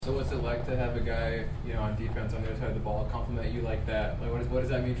it like to have a guy, on defense on the other side of the ball compliment you like that? Like, what does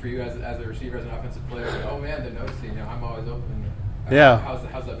that mean for you as a receiver, as an offensive player? Like, oh man, they're noticing. I'm always open. Yeah. How's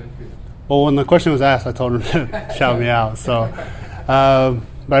that been for you? Well, when the question was asked, I told him to shout me out. So,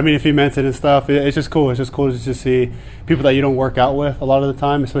 but I mean, if he meant it and stuff, it's just cool. It's just cool to just see people that you don't work out with a lot of the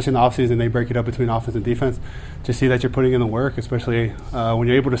time, especially in the offseason. They break it up between offense and defense. To see that you're putting in the work, especially when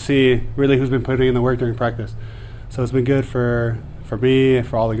you're able to see really who's been putting in the work during practice. So it's been good for me,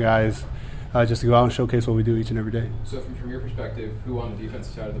 for all the guys, just to go out and showcase what we do each and every day. So from your perspective, who on the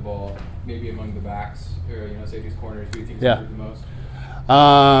defensive side of the ball, maybe among the backs or safeties, corners, do you think has improved the most?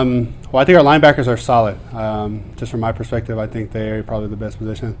 Well, I think our linebackers are solid. Just from my perspective, I think they're probably the best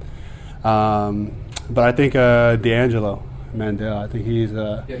position. But I think D'Angelo Mandel, I think he's... he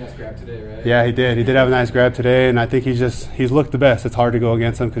had a nice grab today, right? Yeah, he did. He did have a nice grab today, and I think he's looked the best. It's hard to go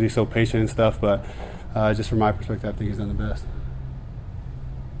against him because he's so patient and stuff, but just from my perspective, I think he's done the best.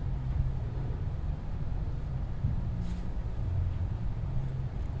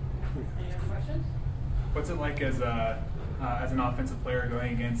 Any other questions? What's it like as an offensive player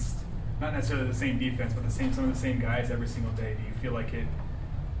going against not necessarily the same defense, but some of the same guys every single day? Do you feel like it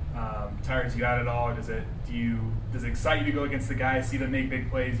tires you out at all, or does it excite you to go against the guys, see them make big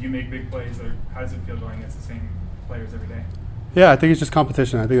plays, you make big plays, or how does it feel going against the same players every day? Yeah, I think it's just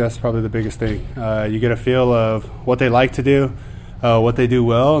competition. I think that's probably the biggest thing. You get a feel of what they like to do, what they do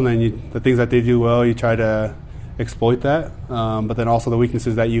well, and then the things that they do well, you try to exploit that. But then also the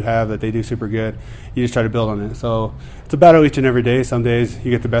weaknesses that you have that they do super good, you just try to build on it. So it's a battle each and every day. Some days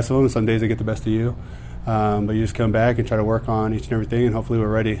you get the best of them, and some days they get the best of you. But you just come back and try to work on each and everything, and hopefully we're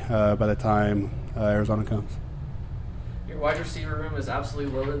ready by the time Arizona comes. Your wide receiver room is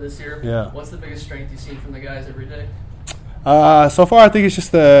absolutely loaded this year. Yeah. What's the biggest strength you've seen from the guys every day? So far, I think it's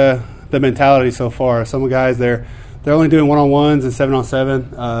just the mentality so far. Some guys, they're only doing one-on-ones and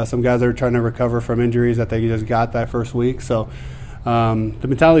 7-on-7. Some guys are trying to recover from injuries that they just got that first week. So the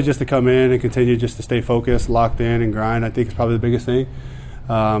mentality just to come in and continue just to stay focused, locked in, and grind, I think is probably the biggest thing.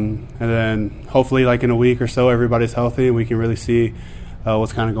 And then hopefully like in a week or so, everybody's healthy and we can really see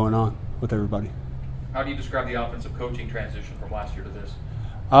what's kind of going on with everybody. How do you describe the offensive coaching transition from last year to this?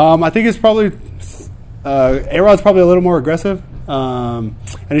 I think it's probably A-Rod's probably a little more aggressive, and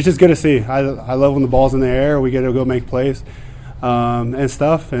it's just good to see. I love when the ball's in the air, we get to go make plays and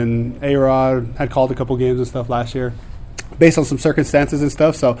stuff. And A-Rod had called a couple games and stuff last year based on some circumstances and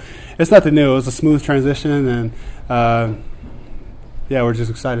stuff, so it's nothing new. It was a smooth transition, and yeah, we're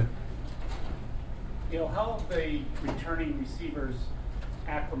just excited. How have the returning receivers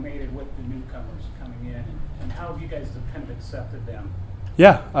acclimated with the newcomers coming in, and how have you guys kind of accepted them?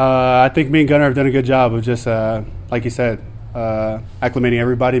 Yeah, I think me and Gunnar have done a good job of just, like you said, acclimating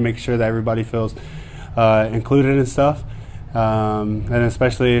everybody, making sure that everybody feels included and stuff. And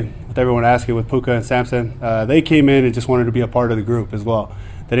especially with everyone asking with Puka and Samson, they came in and just wanted to be a part of the group as well.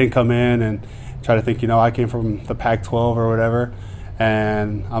 They didn't come in and try to think, I came from the Pac-12 or whatever,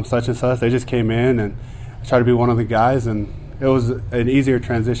 and I'm such and such. They just came in and tried to be one of the guys, and it was an easier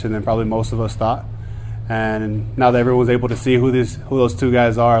transition than probably most of us thought. And now that everyone's able to see who those two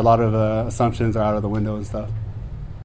guys are, a lot of assumptions are out of the window and stuff.